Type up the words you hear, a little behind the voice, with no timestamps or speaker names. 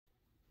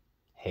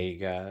Hey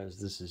guys,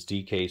 this is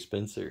DK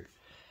Spencer.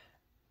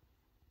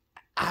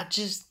 I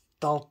just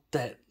thought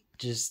that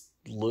just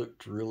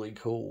looked really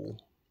cool.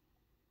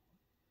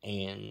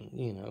 And,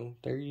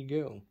 there you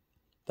go.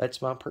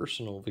 That's my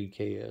personal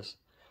VKS.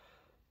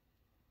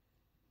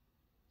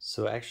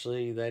 So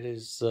actually that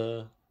is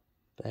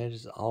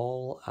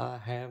all I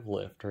have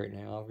left right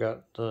now. I've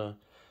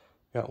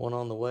got one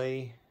on the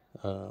way.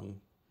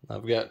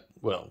 I've got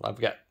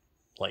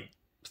like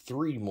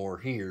 3 more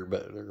here,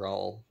 but they're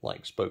all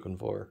like spoken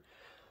for.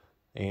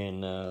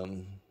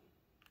 And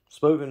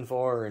spoken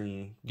for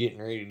and getting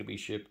ready to be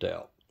shipped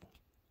out.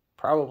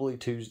 Probably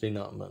Tuesday,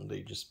 not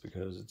Monday, just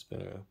because it's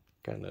been a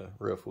kind of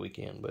rough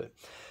weekend. But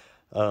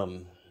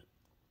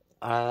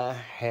I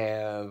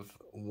have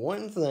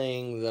one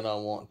thing that I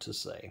want to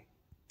say.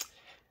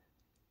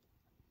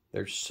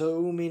 There's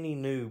so many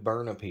new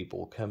Byrna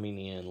people coming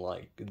in,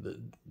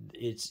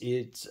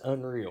 it's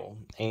unreal.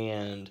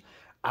 And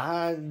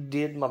I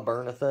did my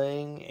Byrna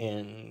thing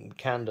and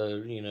kind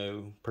of,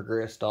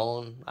 progressed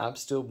on. I've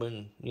still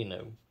been,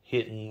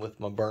 hitting with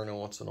my Byrna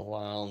once in a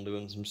while and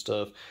doing some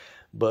stuff.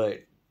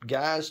 But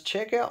guys,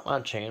 check out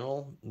my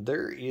channel.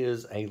 There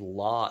is a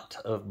lot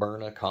of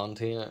Byrna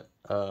content.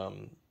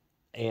 And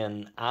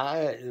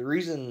the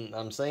reason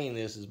I'm saying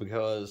this is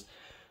because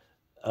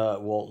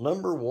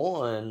number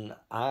one,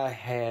 I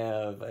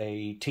have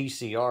a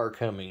TCR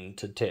coming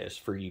to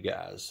test for you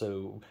guys.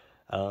 So,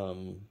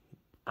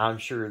 I'm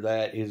sure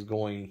that is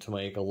going to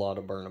make a lot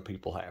of Byrna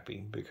people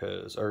happy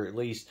or at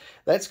least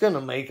that's going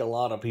to make a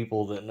lot of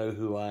people that know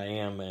who I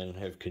am and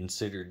have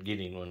considered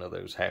getting one of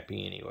those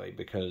happy anyway,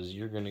 because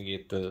you're going to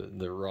get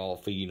the raw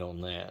feed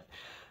on that.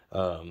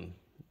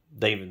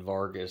 David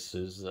Vargas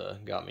has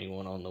got me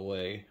one on the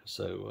way,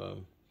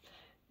 so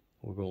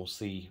we're gonna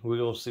see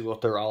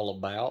what they're all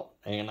about.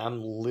 And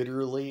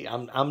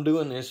I'm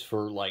doing this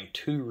for like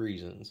 2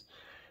 reasons.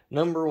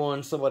 Number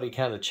one, somebody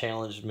kind of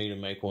challenged me to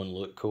make one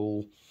look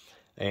cool,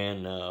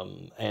 and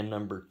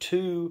number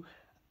 2,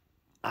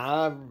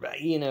 I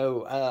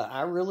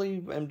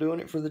really am doing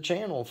it for the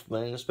channel,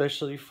 and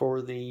especially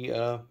for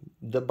the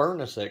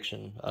Byrna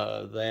section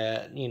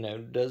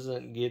that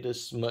doesn't get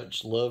as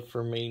much love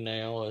from me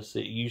now as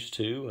it used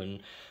to,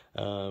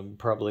 and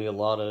probably a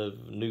lot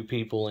of new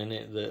people in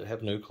it that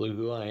have no clue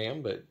who I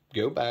am. But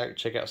go back,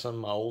 check out some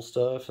of my old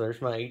stuff.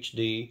 There's my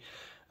HD.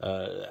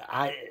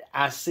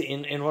 I see,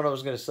 and what I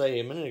was going to say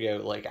a minute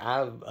ago, like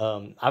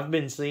I've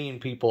been seeing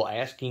people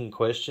asking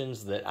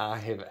questions that I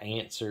have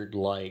answered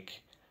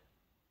like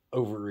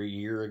over a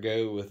year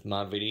ago with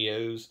my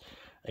videos,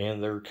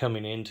 and they're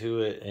coming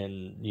into it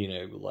and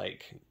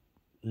like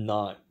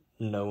not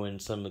knowing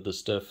some of the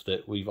stuff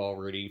that we've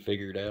already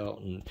figured out.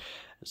 And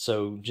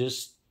so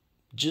just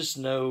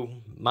know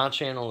my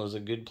channel is a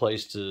good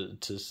place to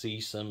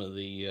see some of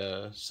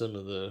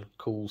the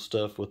cool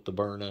stuff with the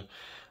Byrna.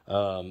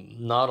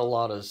 Not a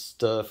lot of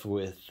stuff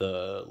with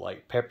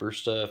like pepper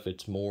stuff.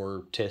 It's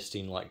more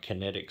testing like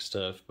kinetic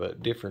stuff,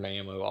 but different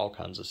ammo, all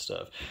kinds of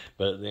stuff.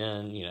 But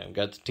then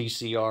got the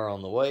TCR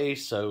on the way,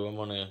 so I'm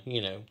gonna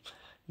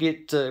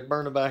get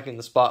Byrna back in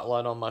the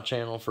spotlight on my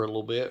channel for a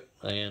little bit,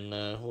 and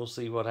we'll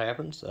see what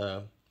happens.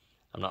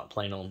 I'm not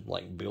planning on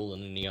like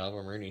building any of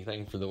them or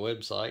anything for the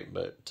website,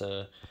 but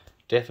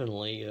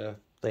definitely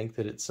think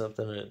that it's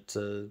something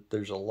that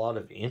there's a lot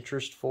of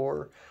interest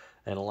for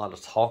and a lot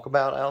of talk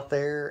about out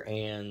there.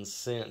 And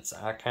since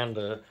I kind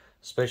of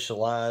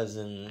specialize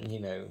in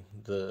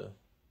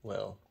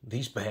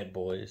these bad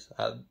boys,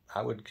 I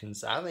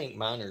think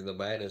mine are the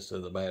baddest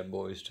of the bad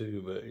boys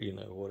too, but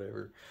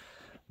whatever.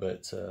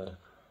 But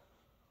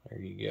there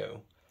you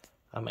go.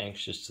 I'm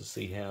anxious to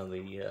see how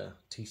the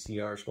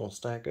TCR is going to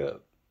stack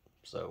up.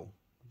 So,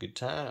 good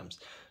times.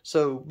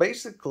 So,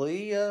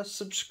 basically,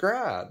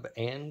 subscribe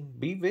and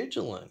be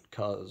vigilant,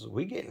 because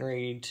we getting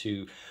ready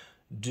to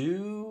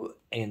do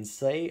and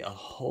say a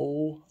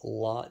whole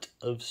lot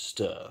of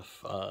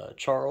stuff.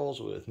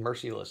 Charles with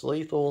Merciless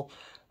Lethal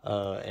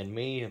and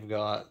me have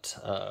got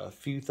a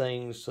few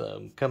things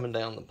coming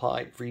down the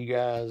pipe for you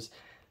guys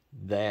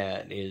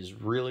that is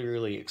really,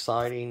 really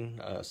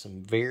exciting.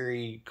 Some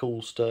very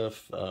cool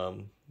stuff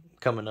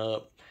coming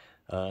up.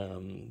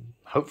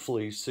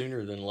 Hopefully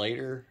sooner than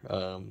later.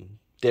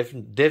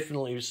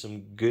 Definitely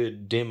some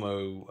good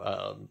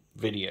demo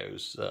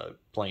videos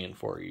planned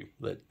for you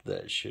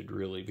that should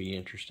really be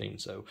interesting.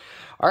 So,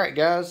 all right,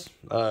 guys.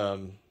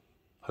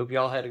 Hope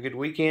y'all had a good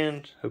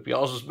weekend. Hope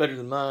y'all's was better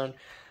than mine.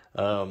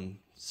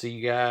 See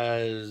you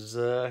guys,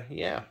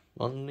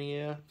 on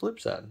the flip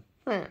side.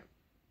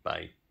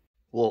 Bye.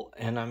 Well,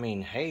 and I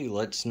mean, hey,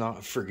 let's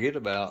not forget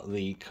about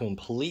the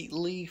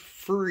completely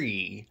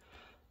free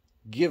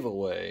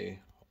giveaway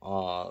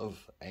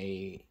of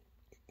a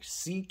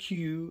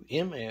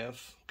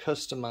CQMF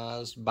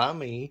customized by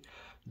me,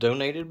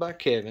 donated by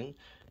Kevin.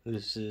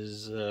 This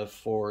is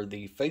for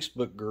the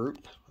Facebook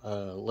group,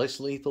 Less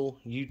Lethal,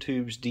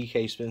 YouTube's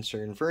DK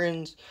Spencer and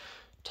Friends.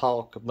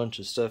 Talk a bunch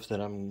of stuff that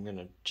I'm going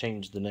to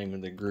change the name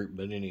of the group,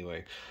 but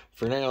anyway,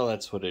 for now,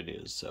 that's what it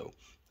is. So,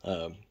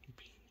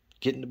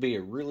 getting to be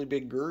a really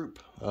big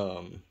group,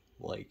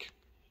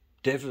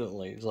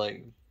 definitely,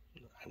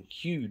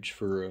 huge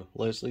for a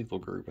less lethal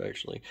group,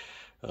 actually.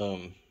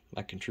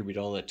 I contribute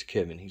all that to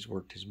Kevin. He's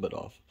worked his butt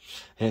off.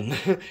 And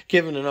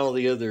Kevin and all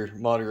the other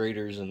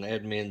moderators and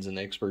admins and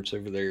experts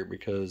over there,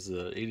 because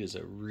it is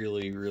a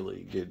really,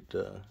 really good,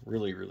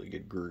 really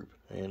good group.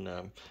 And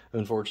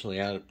unfortunately,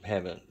 I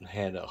haven't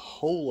had a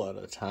whole lot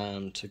of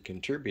time to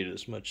contribute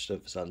as much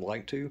stuff as I'd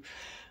like to.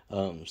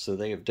 So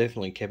they have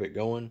definitely kept it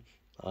going.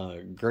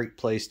 Great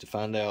place to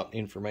find out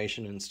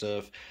information and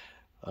stuff.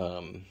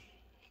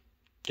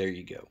 There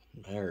you go.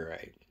 All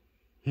right.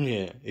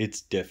 Yeah,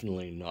 it's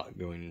definitely not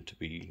going to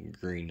be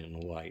green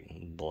and white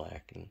and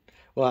black. And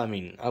well, I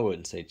mean, I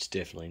wouldn't say it's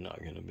definitely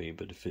not going to be,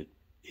 but if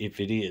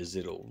it is,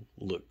 it'll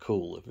look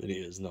cool. If it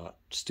is, not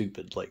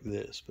stupid like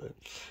this. But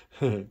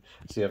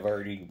see, I've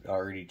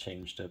already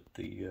changed up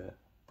the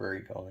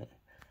brake on it,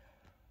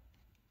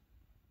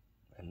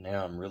 and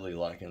now I'm really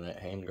liking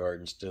that handguard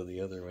instead of the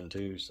other one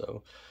too.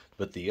 So,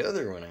 but the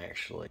other one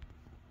actually,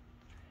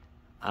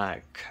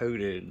 I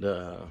coated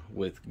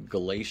with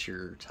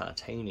glacier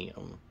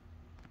titanium,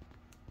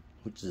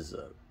 which is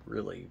a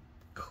really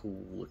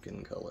cool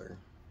looking color.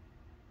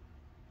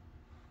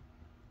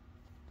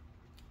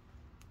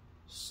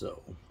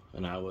 So,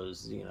 and I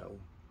was, you know,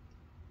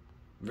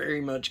 very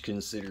much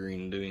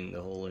considering doing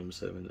the whole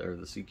M7 or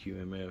the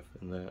CQMF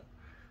and that,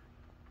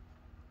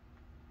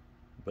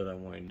 but I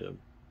wanted to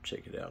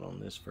check it out on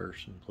this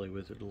first and play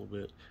with it a little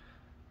bit.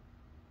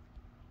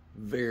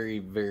 Very,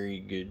 very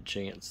good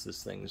chance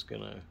this thing's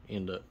gonna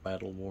end up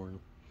battle worn.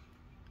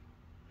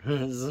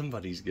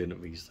 Somebody's gonna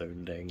be so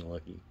dang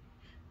lucky.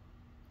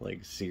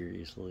 Like,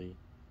 seriously.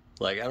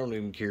 Like, I don't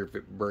even care if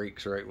it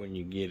breaks right when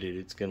you get it.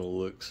 It's gonna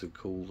look so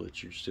cool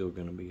that you're still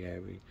gonna be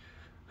happy.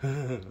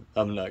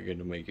 I'm not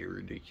gonna make it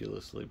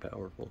ridiculously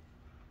powerful.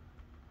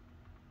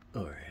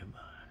 Or am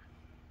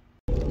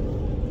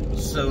I?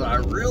 So I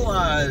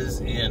realize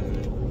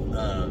in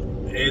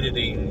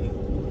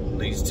editing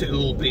these two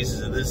little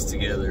pieces of this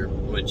together,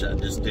 which I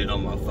just did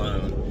on my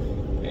phone,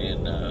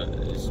 and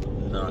it's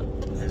not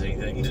has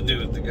anything to do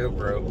with the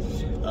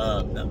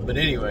GoPro. But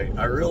anyway,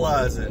 I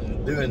realize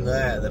in doing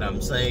that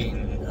I'm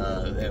saying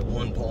at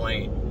one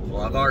point,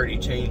 well, I've already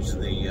changed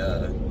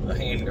the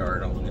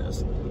handguard on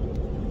this.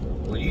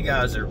 Well, you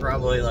guys are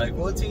probably like,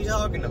 what's he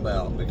talking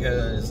about?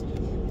 Because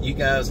you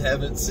guys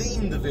haven't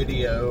seen the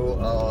video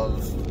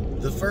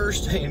of the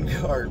first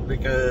handguard,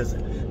 because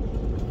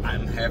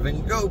I'm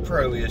having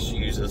GoPro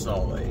issues as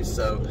always.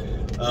 So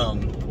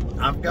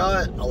I've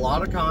got a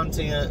lot of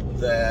content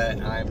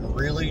that I'm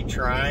really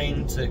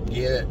trying to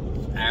get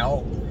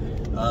out,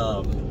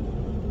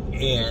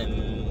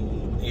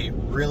 and it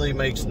really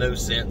makes no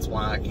sense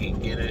why I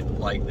can't get it.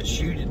 Like the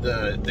shooting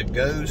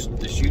videos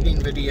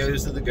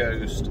of the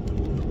Ghost,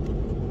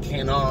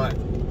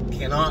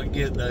 cannot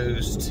get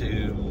those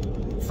to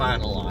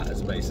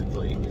finalize,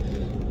 basically.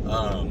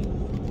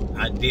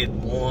 I did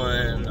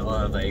one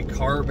of a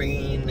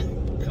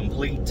carbine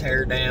complete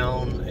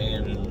teardown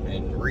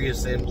and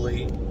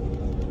reassembly,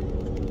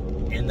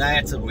 and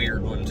that's a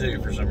weird one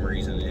too for some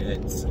reason.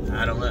 It's,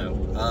 I don't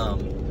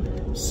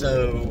know.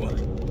 So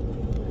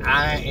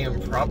I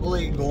am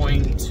probably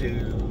going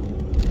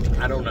to,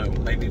 I don't know,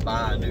 maybe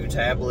buy a new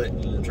tablet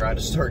and try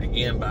to start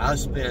again. But I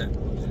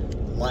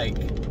spent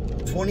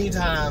like 20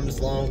 times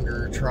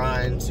longer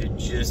trying to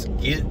just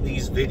get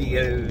these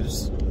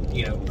videos,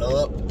 you know,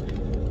 up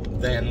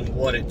than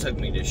what it took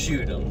me to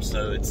shoot them.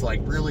 So it's like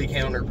really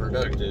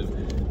counterproductive.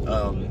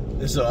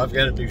 So I've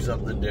got to do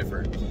something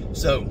different.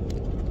 So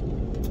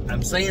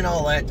I'm saying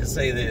all that to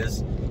say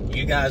this: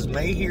 you guys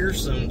may hear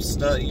some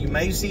stuff, you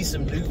may see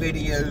some new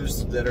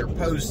videos that are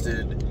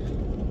posted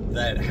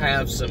that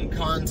have some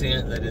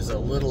content that is a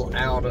little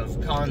out of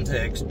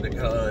context,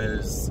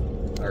 because,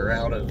 or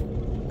out of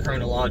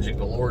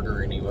chronological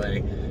order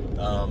anyway.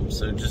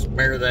 So just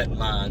bear that in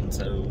mind.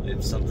 So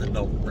if something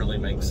don't really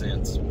make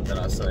sense that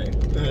I say,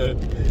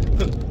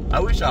 I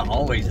wish I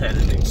always had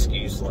an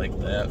excuse like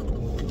that.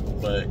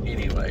 But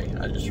anyway,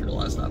 I just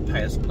realized I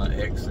passed my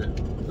exit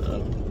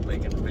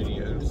making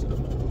videos. So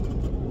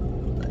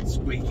that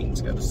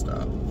squeaking's got to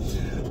stop.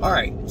 All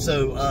right,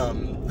 so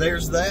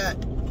there's that.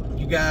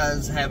 You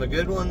guys have a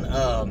good one.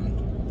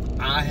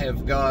 I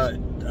have got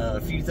a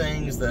few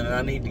things that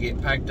I need to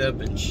get packed up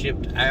and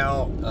shipped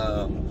out.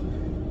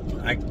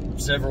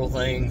 Several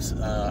things.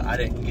 I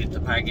didn't get to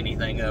pack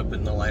anything up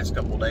in the last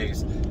couple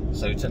days,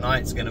 so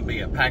tonight's going to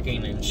be a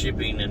packing and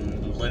shipping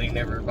and letting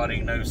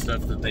everybody know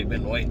stuff that they've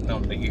been waiting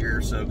on to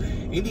hear. So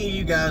any of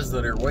you guys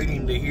that are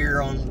waiting to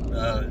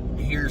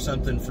hear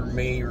something from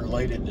me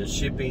related to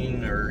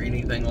shipping or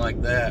anything like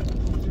that,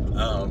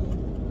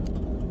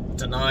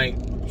 tonight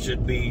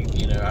should be,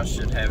 you know, I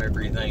should have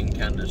everything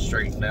kind of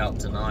straightened out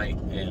tonight,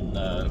 and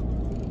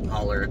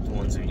holler at the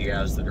ones of you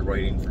guys that are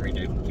waiting for me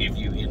to give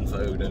you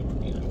info to,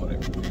 you know,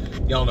 whatever.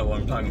 Y'all know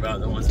what I'm talking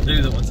about. The ones that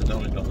do, the ones that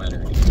don't, it don't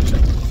matter anymore. So,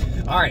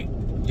 all right,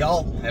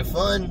 y'all have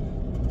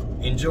fun,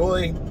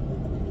 enjoy.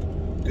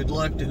 Good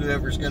luck to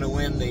whoever's going to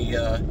win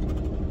the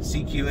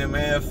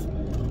CQMF.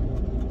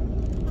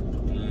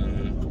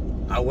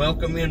 I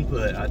welcome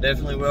input. I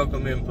definitely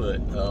welcome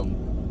input.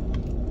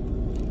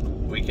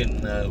 We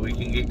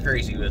can get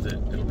crazy with it.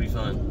 It'll be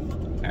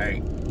fun. All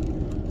right.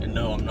 And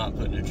no, I'm not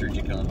putting a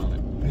Trigicon on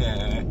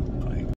it.